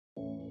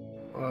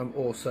I'm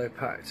also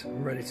packed,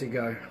 I'm ready to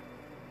go.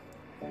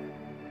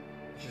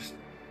 Just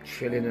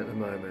chilling at the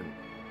moment.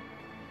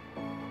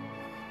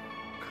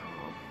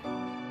 Calm.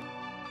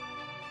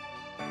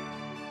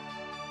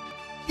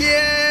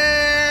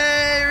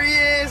 Yeah, here he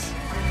is!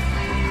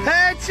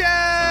 Hey,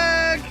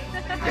 Chuck!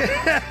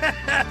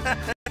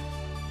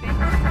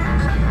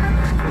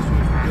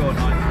 Your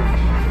night.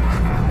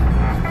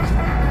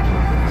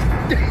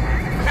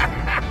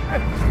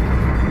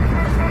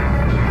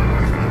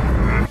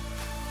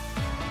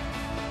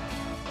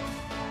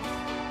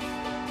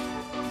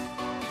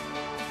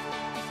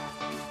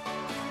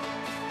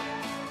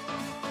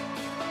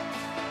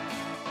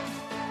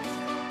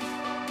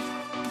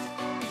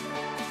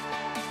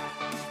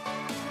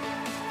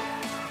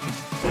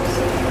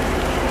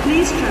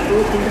 Please travel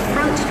in the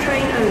front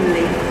train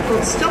only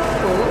for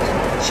Stockport,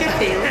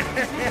 Sheffield,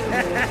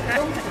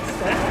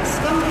 Doncaster,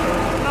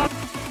 Scunthorpe.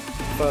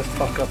 First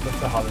fuck up of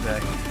the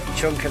holiday.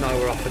 Chunk and I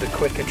were offered a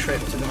quicker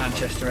trip to the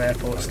Manchester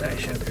airport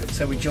station,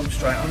 so we jumped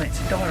straight on it. It's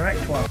a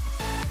direct one.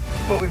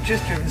 But we've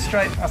just driven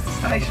straight past the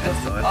station.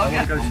 That's nice. I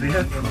want to go to the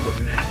airport.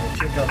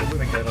 Check out the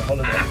women going on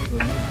holiday.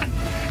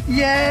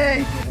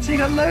 Yay! So you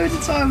got loads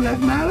of time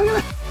left now, look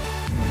at that.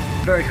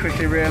 Very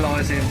quickly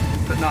realising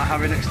that not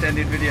having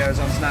extended videos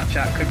on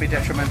Snapchat could be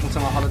detrimental to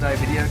my holiday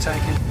video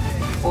taking.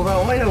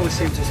 Although I always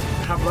seem to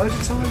have loads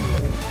of time.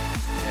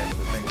 Yeah, but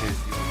the thing is,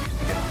 you're used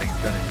to getting things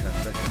done in 10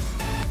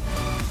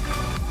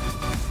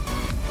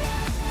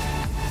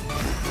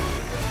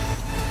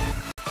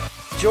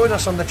 seconds. Join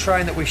us on the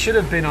train that we should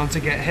have been on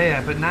to get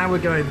here, but now we're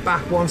going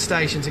back one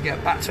station to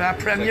get back to our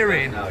Premier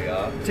Inn.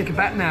 Take it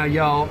back now,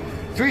 y'all.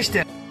 3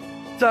 steps.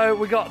 So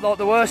we got like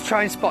the worst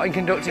train spotting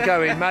conductor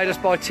going, made us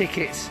buy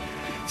tickets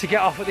to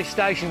get off at this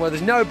station where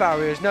there's no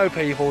barriers, no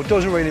people,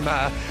 doesn't really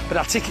matter, but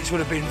our tickets would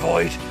have been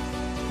void.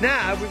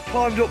 Now we've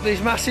climbed up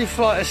these massive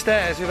flight of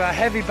stairs with our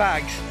heavy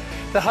bags.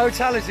 The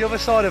hotel is the other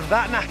side of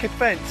that knackered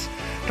fence,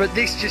 but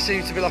this just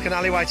seems to be like an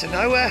alleyway to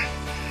nowhere.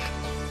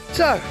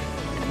 So,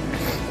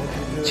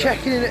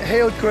 checking in at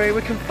Heald Green,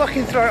 we can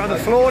fucking throw it on the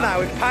floor now,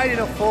 we've paid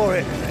enough for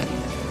it.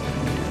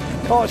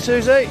 Right,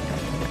 Susie?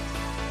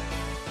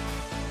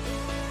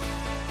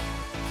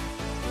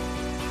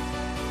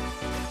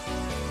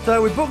 So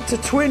we booked a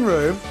twin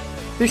room.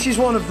 This is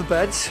one of the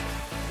beds,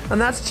 and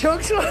that's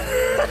Chuck's one.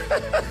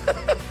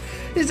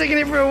 He's taking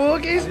it for a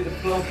walk.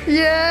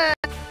 Yeah.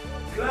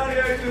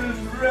 Gladiators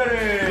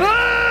ready.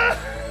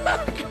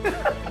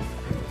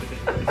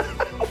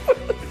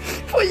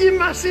 Put your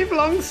massive,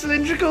 long,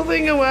 cylindrical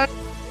thing away.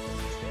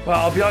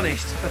 Well, I'll be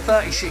honest. For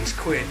 36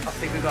 quid, I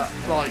think we've got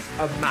like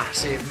a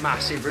massive.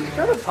 Really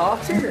got a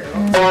party here.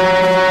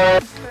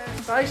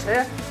 Space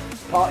here.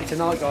 Party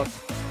tonight, guys.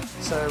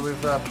 So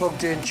we've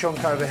plugged in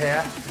Chunk over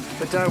here,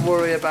 but don't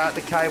worry about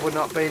the cable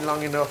not being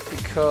long enough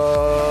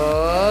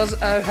because,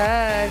 oh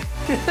hey!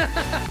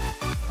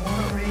 What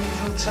are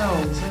these little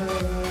towels?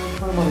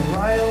 Put them on a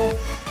rail,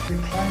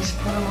 replace,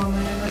 put them on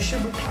there, they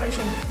should replace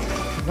them.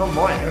 Not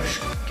my house,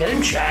 get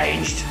them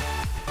changed.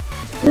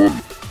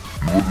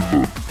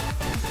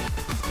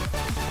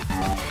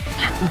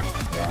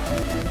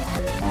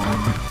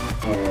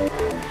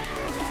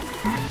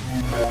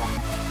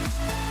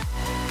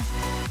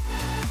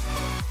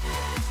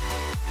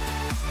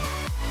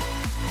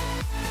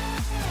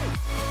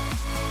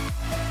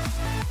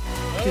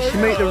 Just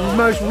you meet the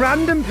most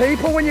random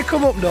people when you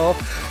come up north.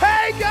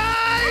 Hey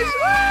guys!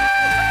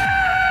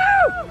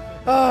 Woo!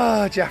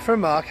 Oh, Jaffa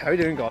and Mark, how are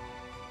you doing, guys?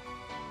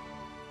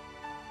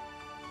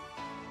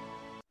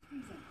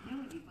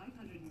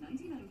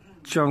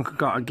 Chunk,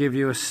 got to give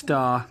you a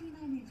star.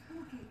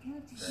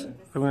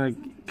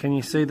 Can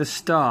you see the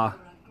star?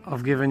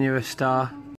 I've given you a star.